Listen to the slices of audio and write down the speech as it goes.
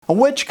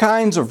Which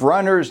kinds of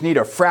runners need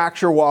a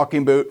fracture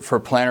walking boot for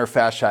plantar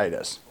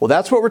fasciitis? Well,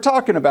 that's what we're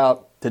talking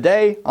about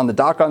today on the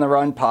Doc on the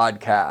Run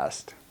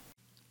podcast.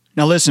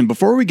 Now listen,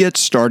 before we get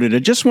started, I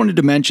just wanted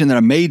to mention that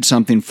I made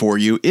something for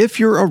you if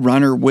you're a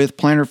runner with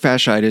plantar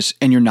fasciitis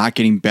and you're not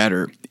getting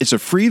better. It's a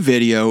free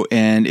video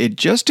and it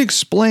just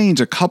explains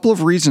a couple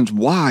of reasons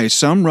why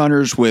some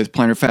runners with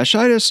plantar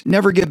fasciitis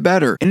never get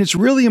better. And it's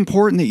really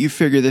important that you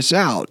figure this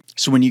out.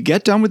 So when you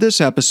get done with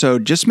this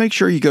episode, just make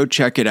sure you go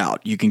check it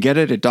out. You can get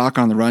it at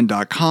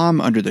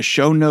docontherun.com under the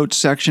show notes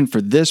section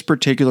for this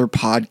particular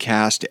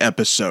podcast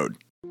episode.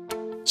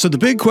 So the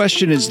big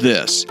question is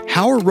this: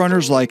 how are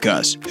runners like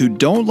us, who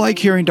don't like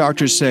hearing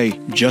doctors say,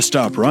 just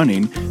stop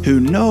running,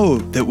 who know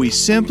that we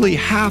simply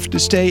have to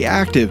stay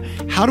active,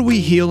 how do we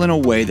heal in a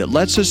way that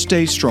lets us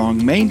stay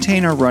strong,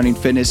 maintain our running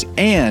fitness,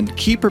 and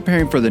keep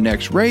preparing for the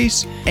next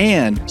race,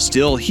 and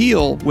still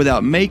heal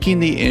without making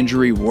the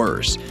injury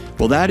worse?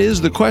 Well, that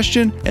is the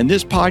question, and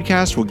this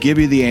podcast will give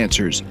you the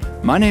answers.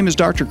 My name is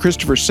Dr.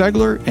 Christopher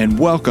Segler, and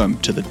welcome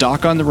to the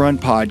Doc on the Run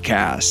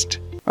podcast.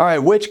 All right,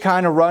 which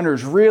kind of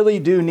runners really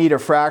do need a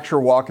fracture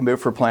walking boot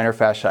for plantar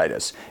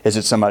fasciitis? Is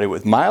it somebody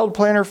with mild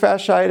plantar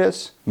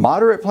fasciitis,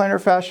 moderate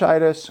plantar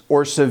fasciitis,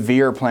 or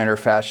severe plantar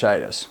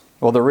fasciitis?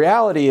 Well, the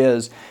reality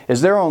is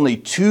there are only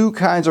two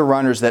kinds of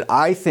runners that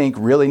I think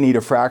really need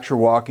a fracture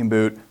walking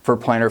boot for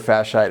plantar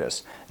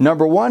fasciitis.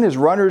 Number one is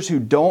runners who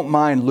don't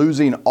mind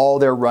losing all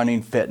their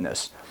running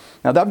fitness.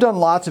 Now, I've done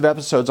lots of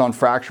episodes on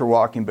fracture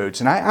walking boots,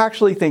 and I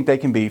actually think they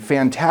can be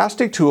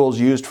fantastic tools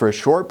used for a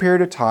short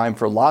period of time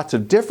for lots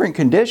of different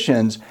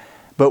conditions,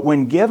 but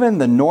when given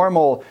the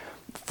normal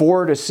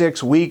 4 to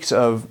 6 weeks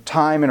of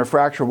time in a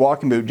fracture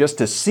walking boot just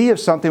to see if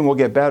something will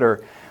get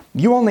better,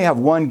 you only have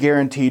one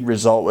guaranteed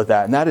result with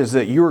that, and that is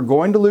that you are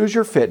going to lose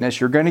your fitness,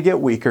 you're going to get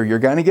weaker, you're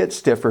going to get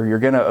stiffer, you're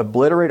going to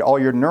obliterate all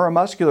your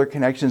neuromuscular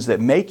connections that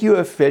make you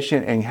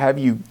efficient and have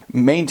you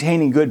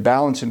maintaining good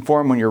balance and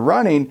form when you're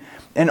running.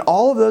 And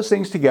all of those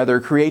things together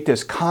create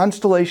this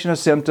constellation of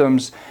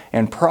symptoms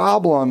and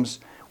problems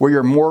where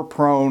you're more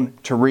prone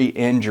to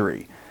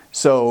re-injury.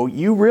 So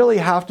you really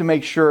have to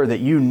make sure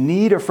that you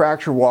need a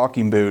fracture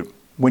walking boot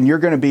when you're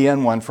going to be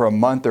in one for a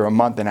month or a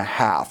month and a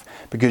half,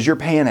 because you're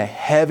paying a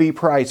heavy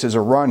price as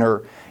a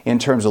runner in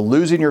terms of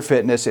losing your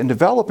fitness and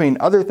developing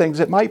other things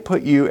that might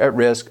put you at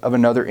risk of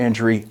another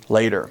injury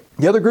later.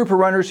 The other group of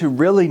runners who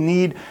really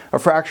need a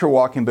fracture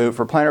walking boot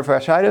for plantar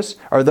fasciitis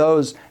are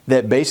those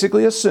that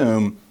basically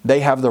assume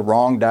they have the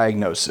wrong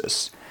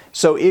diagnosis.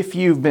 So if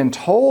you've been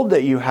told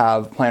that you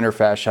have plantar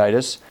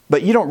fasciitis,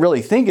 but you don't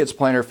really think it's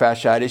plantar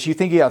fasciitis, you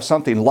think you have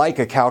something like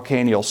a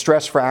calcaneal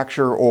stress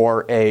fracture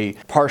or a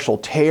partial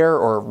tear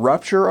or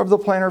rupture of the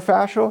plantar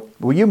fascia,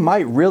 well, you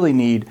might really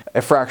need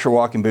a fracture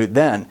walking boot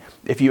then.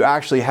 If you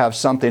actually have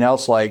something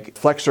else like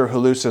flexor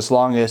hallucis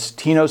longus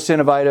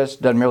tenosynovitis,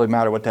 doesn't really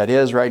matter what that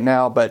is right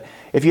now, but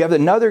if you have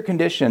another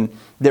condition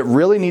that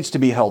really needs to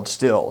be held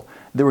still,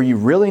 where you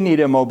really need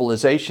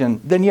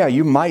immobilization, then yeah,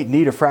 you might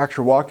need a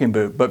fracture walking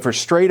boot. But for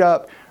straight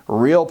up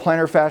real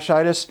plantar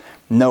fasciitis,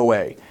 no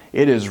way.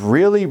 It is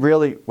really,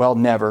 well,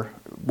 never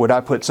would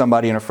I put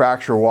somebody in a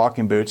fracture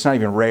walking boot. It's not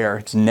even rare,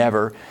 it's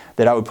never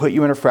that I would put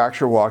you in a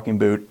fracture walking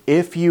boot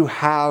if you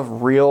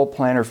have real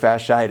plantar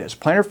fasciitis.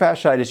 Plantar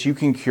fasciitis you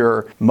can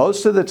cure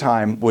most of the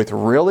time with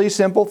really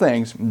simple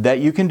things that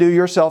you can do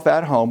yourself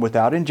at home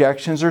without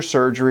injections or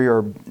surgery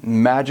or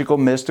magical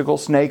mystical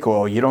snake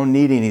oil. You don't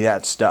need any of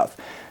that stuff.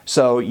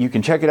 So you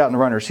can check it out in the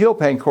Runner's Heel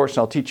Pain course and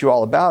I'll teach you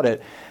all about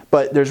it.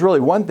 But there's really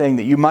one thing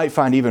that you might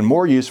find even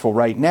more useful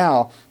right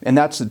now, and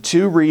that's the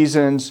 2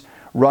 reasons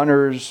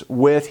runners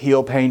with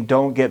heel pain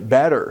don't get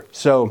better.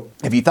 So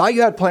if you thought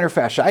you had plantar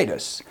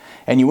fasciitis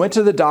and you went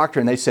to the doctor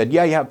and they said,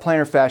 yeah, you have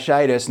plantar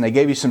fasciitis, and they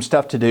gave you some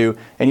stuff to do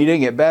and you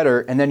didn't get better,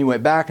 and then you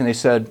went back and they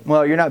said,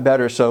 well, you're not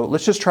better, so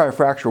let's just try a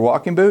fracture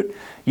walking boot,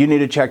 you need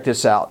to check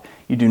this out.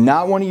 You do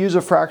not want to use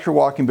a fracture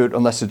walking boot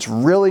unless it's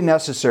really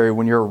necessary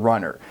when you're a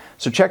runner.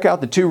 So check out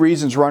the 2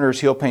 reasons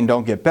runners' heel pain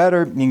don't get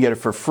better. You can get it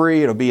for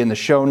free. It'll be in the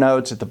show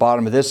notes at the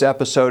bottom of this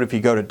episode. If you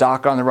go to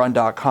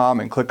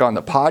docontherun.com and click on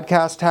the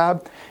podcast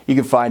tab, you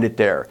can find it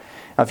there.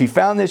 Now, if you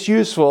found this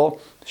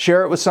useful,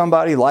 share it with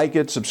somebody, like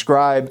it,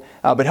 subscribe,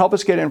 but help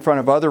us get in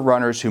front of other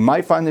runners who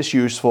might find this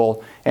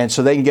useful and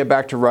so they can get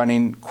back to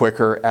running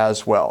quicker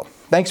as well.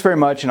 Thanks very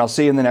much, and I'll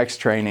see you in the next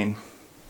training.